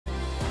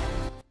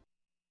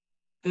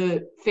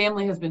The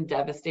family has been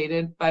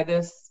devastated by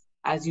this,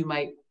 as you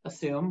might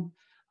assume.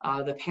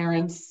 The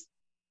parents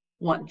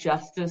want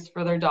justice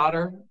for their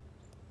daughter.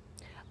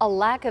 A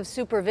lack of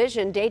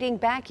supervision dating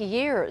back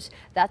years.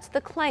 That's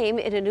the claim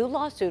in a new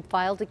lawsuit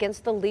filed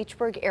against the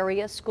Leechburg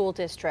Area School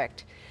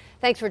District.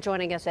 Thanks for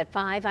joining us at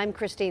 5. I'm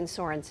Christine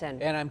Sorensen.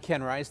 And I'm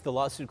Ken Rice. The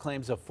lawsuit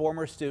claims a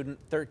former student,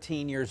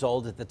 13 years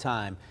old at the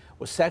time,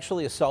 was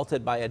sexually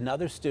assaulted by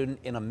another student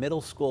in a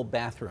middle school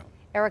bathroom.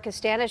 Erika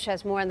Stanish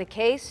has more on the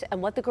case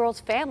and what the girl's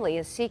family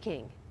is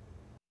seeking.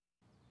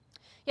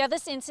 Yeah,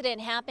 this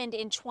incident happened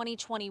in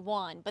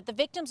 2021, but the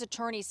victim's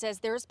attorney says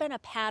there's been a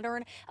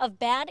pattern of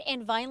bad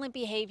and violent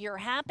behavior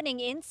happening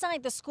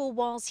inside the school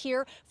walls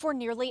here for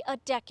nearly a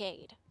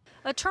decade.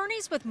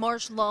 Attorneys with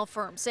Marsh Law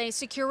Firm say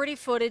security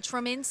footage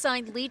from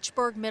inside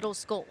Leechburg Middle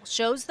School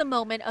shows the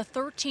moment a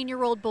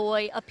 13-year-old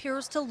boy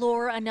appears to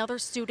lure another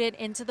student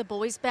into the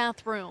boys'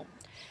 bathroom.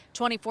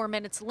 24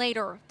 minutes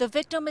later, the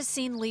victim is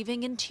seen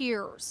leaving in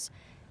tears.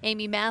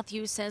 Amy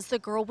Matthews says the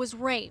girl was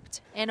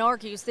raped and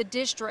argues the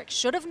district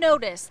should have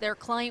noticed their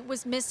client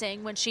was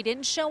missing when she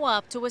didn't show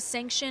up to a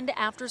sanctioned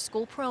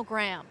after-school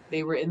program.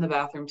 They were in the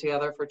bathroom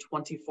together for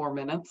 24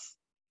 minutes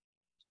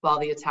while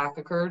the attack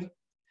occurred.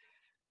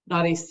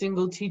 Not a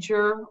single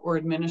teacher or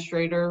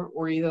administrator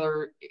or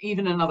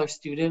even another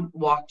student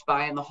walked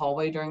by in the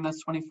hallway during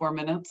those 24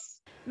 minutes.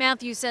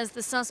 Matthews says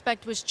the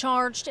suspect was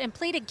charged and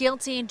pleaded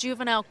guilty in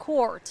juvenile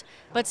court,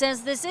 but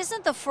says this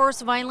isn't the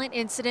first violent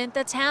incident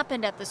that's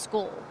happened at the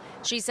school.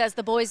 She says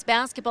the boys'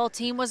 basketball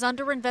team was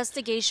under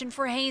investigation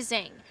for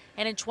hazing,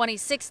 and in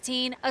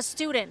 2016, a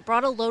student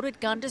brought a loaded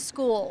gun to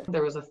school.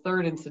 There was a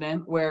third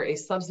incident where a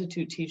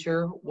substitute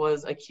teacher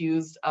was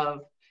accused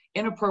of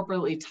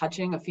inappropriately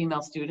touching a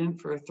female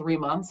student for 3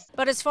 months.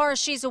 But as far as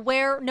she's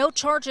aware, no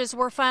charges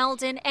were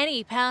filed in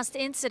any past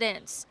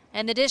incidents.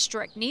 And the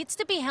district needs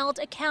to be held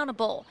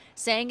accountable,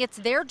 saying it's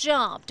their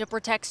job to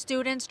protect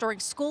students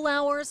during school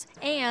hours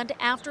and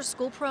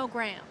after-school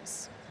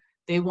programs.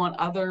 They want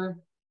other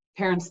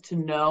parents to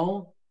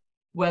know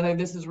whether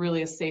this is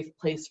really a safe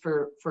place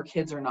for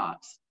kids or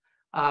not.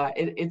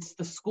 It's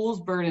the school's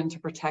burden to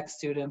protect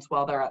students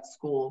while they're at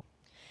school.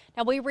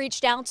 Now, we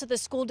reached out to the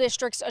school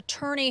district's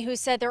attorney who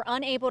said they're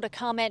unable to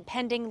comment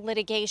pending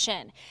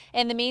litigation.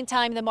 In the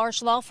meantime, the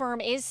Marsh Law Firm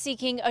is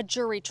seeking a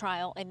jury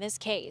trial in this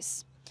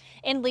case.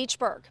 In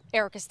Leechburg,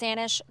 Erika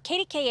Stanish,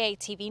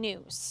 KDKA-TV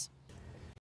News.